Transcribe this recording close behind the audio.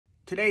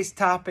Today's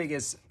topic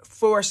is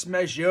force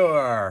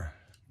majeure.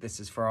 This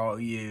is for all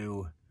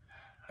you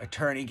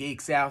attorney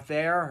geeks out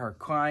there, our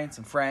clients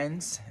and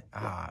friends.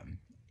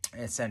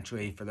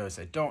 Essentially, for those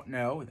that don't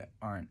know, that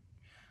aren't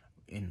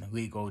in the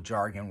legal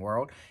jargon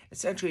world,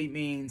 essentially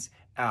means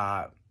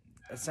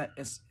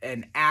it's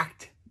an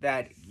act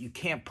that you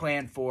can't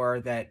plan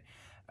for that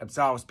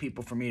absolves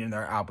people from meeting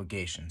their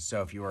obligations.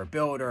 So if you were a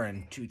builder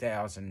in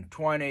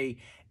 2020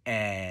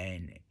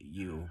 and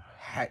you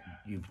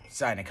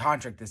signed a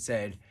contract that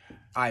said,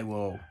 I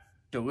will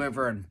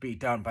deliver and be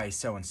done by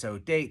so-and-so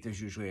date, there's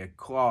usually a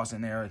clause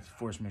in there, a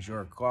force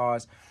majeure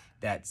clause,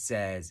 that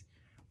says,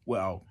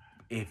 well,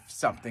 if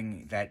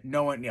something that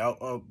no one,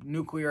 a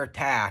nuclear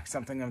attack,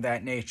 something of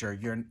that nature,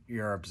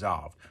 you're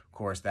absolved. Of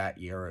course, that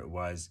year it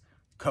was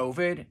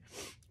COVID,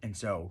 and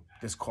so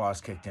this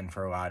clause kicked in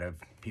for a lot of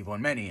people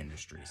in many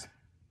industries.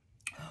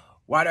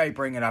 Why do I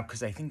bring it up?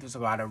 Because I think there's a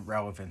lot of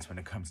relevance when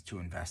it comes to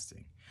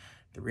investing.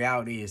 The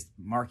reality is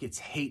markets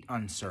hate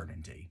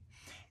uncertainty.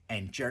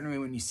 And generally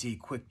when you see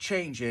quick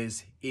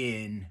changes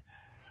in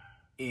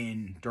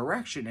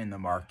direction in the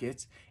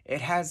markets, it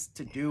has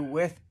to do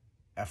with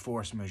a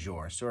force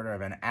majeure, sort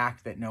of an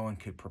act that no one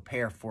could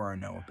prepare for or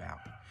know about.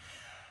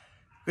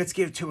 Let's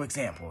give two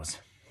examples.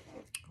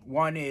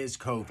 One is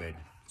COVID.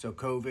 So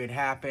COVID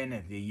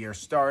happened, the year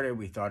started,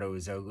 we thought it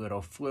was a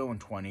little flu in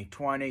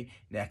 2020.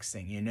 Next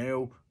thing you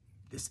knew,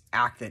 this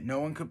act that no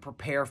one could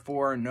prepare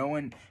for, no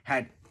one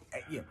had,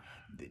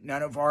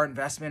 none of our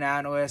investment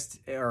analysts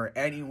or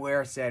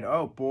anywhere said,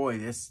 oh boy,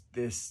 this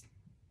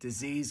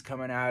disease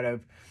coming out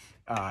of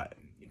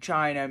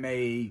China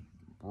may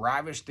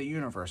ravish the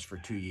universe for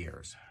 2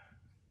 years.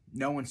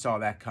 No one saw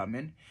that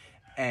coming,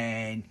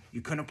 and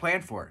you couldn't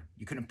plan for it.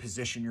 You couldn't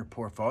position your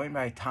portfolio. And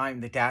by the time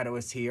the data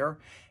was here,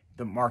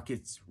 the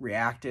markets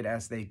reacted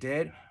as they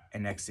did,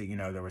 and next thing you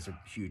know, there was a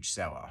huge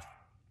sell-off.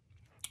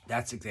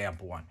 That's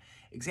example one.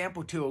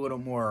 Example two, a little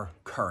more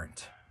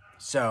current.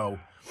 So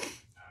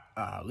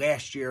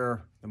last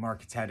year, the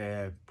markets had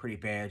a pretty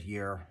bad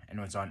year, and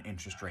it was on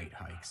interest rate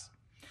hikes.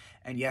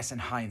 And yes, in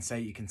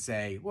hindsight, you can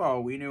say,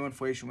 well, we knew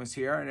inflation was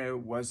here, and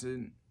it was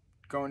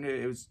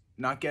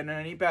not getting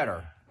any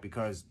better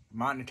because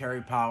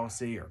monetary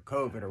policy or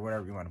COVID or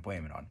whatever you want to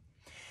blame it on.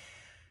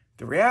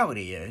 The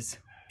reality is,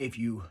 if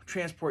you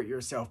transport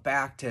yourself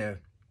back to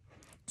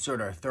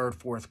sort of third,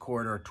 fourth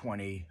quarter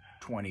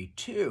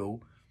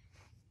 2022,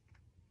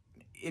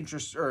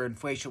 interest or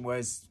inflation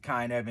was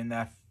kind of in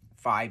that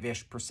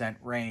 5-ish%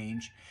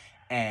 range,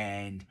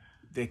 and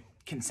the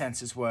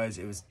consensus was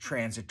it was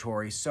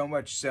transitory, so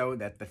much so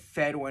that the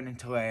Fed went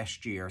into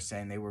last year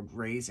saying they would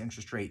raise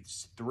interest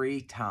rates 3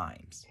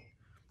 times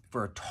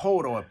for a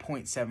total of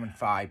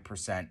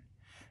 0.75%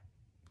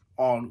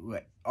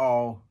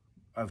 all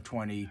of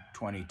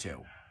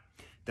 2022.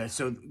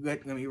 So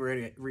let me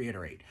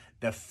reiterate.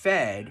 The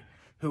Fed,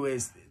 who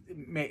is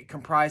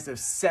comprised of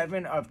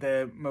 7 of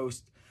the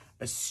most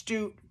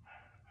astute,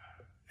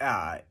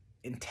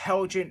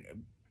 intelligent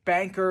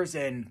bankers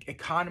and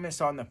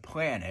economists on the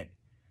planet,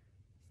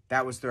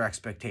 that was their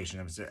expectation.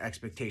 That was their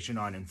expectation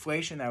on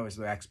inflation. That was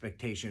their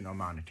expectation on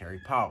monetary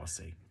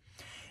policy.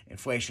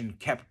 Inflation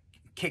kept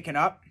kicking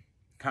up,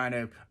 kind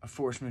of a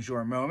force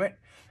majeure moment.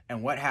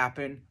 And what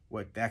happened,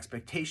 what the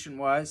expectation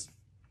was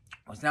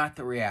not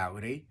the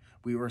reality.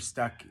 We were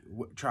stuck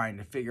trying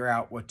to figure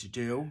out what to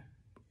do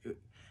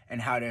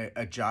and how to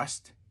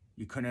adjust.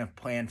 You couldn't have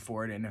planned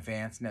for it in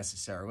advance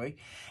necessarily.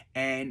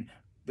 And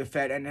the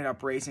Fed ended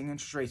up raising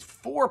interest rates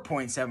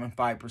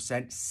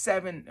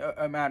 4.75%,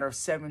 a matter of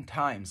 7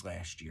 times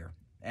last year,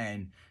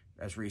 and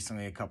as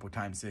recently a couple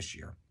times this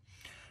year.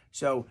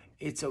 So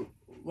it's a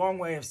long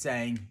way of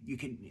saying you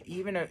can,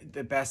 even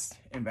the best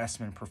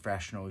investment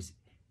professionals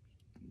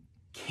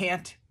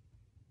can't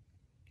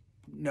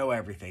know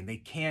everything. They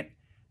can't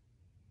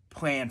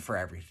plan for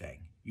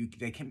everything.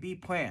 They can be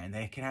planned.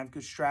 They can have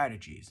good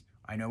strategies.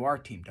 I know our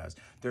team does.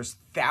 There's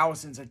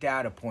thousands of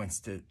data points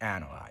to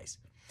analyze.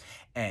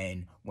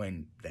 And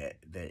when the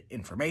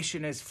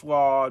information is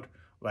flawed,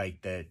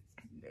 like the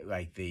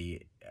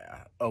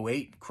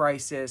 08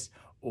 crisis,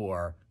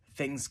 or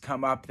things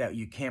come up that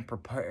you can't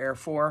prepare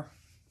for,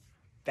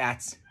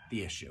 that's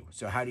the issue.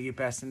 So how do you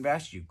best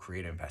invest? You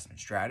create an investment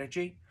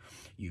strategy.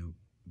 You're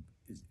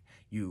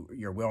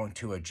willing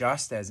to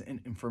adjust as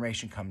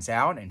information comes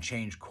out and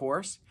change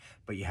course,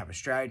 but you have a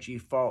strategy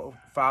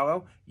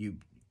follow. You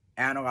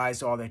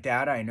analyze all the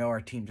data. I know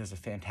our team does a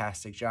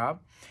fantastic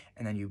job,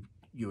 and then you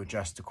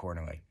adjust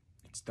accordingly.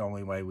 It's the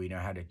only way we know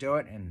how to do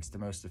it, and it's the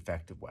most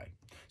effective way.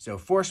 So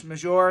force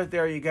majeure,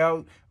 there you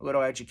go. A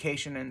little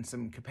education and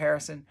some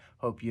comparison.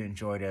 Hope you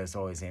enjoyed it. As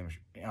always, I'm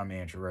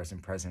Majeure,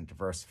 President of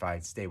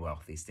Diversified. Stay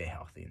wealthy, stay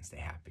healthy, and stay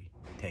happy.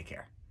 Take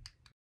care.